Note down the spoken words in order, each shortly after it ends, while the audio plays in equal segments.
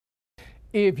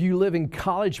If you live in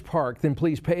College Park, then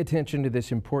please pay attention to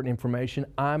this important information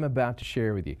I'm about to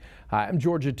share with you. Hi, I'm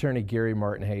Georgia Attorney Gary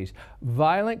Martin Hayes.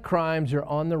 Violent crimes are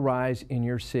on the rise in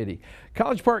your city.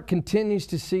 College Park continues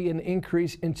to see an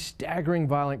increase in staggering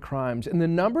violent crimes, and the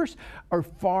numbers are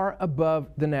far above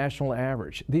the national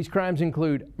average. These crimes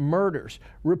include murders,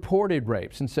 reported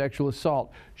rapes and sexual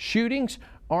assault, shootings,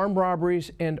 armed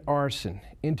robberies, and arson.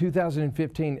 In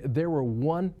 2015, there were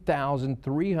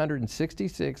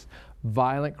 1,366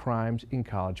 violent crimes in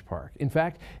College Park. In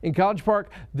fact, in College Park,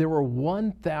 there were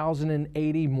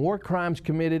 1,080 more crimes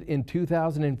committed in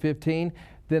 2015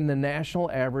 than the national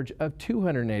average of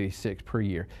 286 per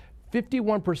year.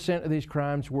 51% of these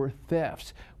crimes were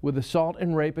thefts, with assault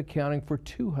and rape accounting for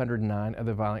 209 of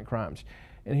the violent crimes.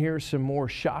 And here are some more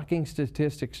shocking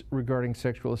statistics regarding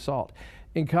sexual assault.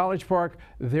 In College Park,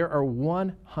 there are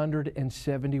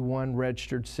 171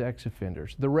 registered sex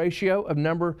offenders. The ratio of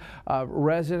number of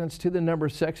residents to the number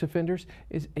of sex offenders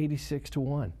is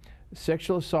 86-1.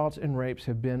 Sexual assaults and rapes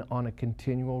have been on a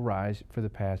continual rise for the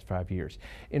past 5 years.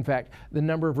 In fact, the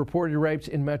number of reported rapes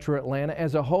in Metro Atlanta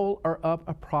as a whole are up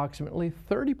approximately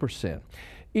 30%.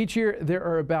 Each year, there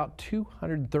are about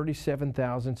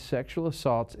 237,000 sexual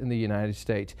assaults in the United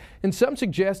States, and some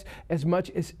suggest as much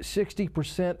as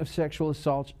 60% of sexual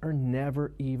assaults are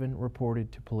never even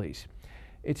reported to police.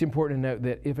 It's important to note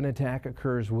that if an attack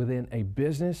occurs within a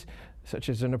business, such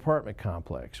as an apartment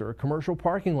complex or a commercial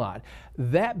parking lot,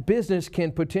 that business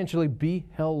can potentially be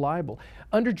held liable.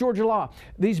 Under Georgia law,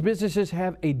 these businesses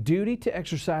have a duty to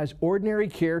exercise ordinary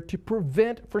care to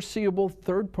prevent foreseeable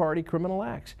third-party criminal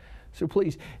acts. So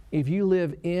please, if you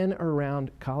live in or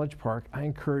around College Park, I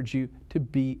encourage you to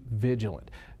be vigilant.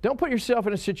 Don't put yourself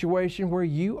in a situation where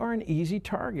you are an easy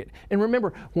target. And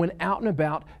remember, when out and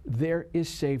about, there is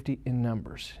safety in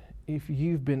numbers. If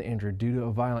you've been injured due to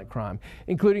a violent crime,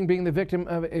 including being the victim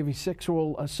of a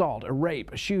sexual assault, a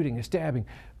rape, a shooting, a stabbing,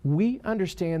 we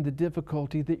understand the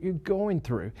difficulty that you're going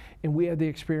through, and we have the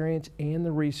experience and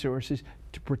the resources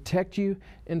to protect you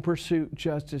and pursue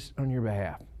justice on your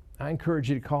behalf. I encourage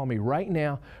you to call me right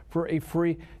now for a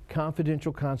free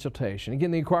confidential consultation. Again,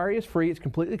 the inquiry is free. It's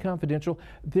completely confidential.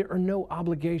 There are no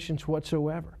obligations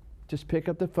whatsoever. Just pick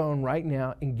up the phone right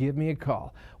now and give me a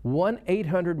call.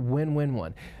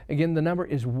 1-800-WIN-WIN-1. Again, the number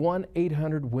is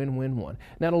 1-800-WIN-WIN-1.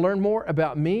 Now, to learn more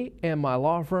about me and my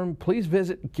law firm, please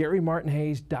visit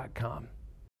GaryMartinHayes.com.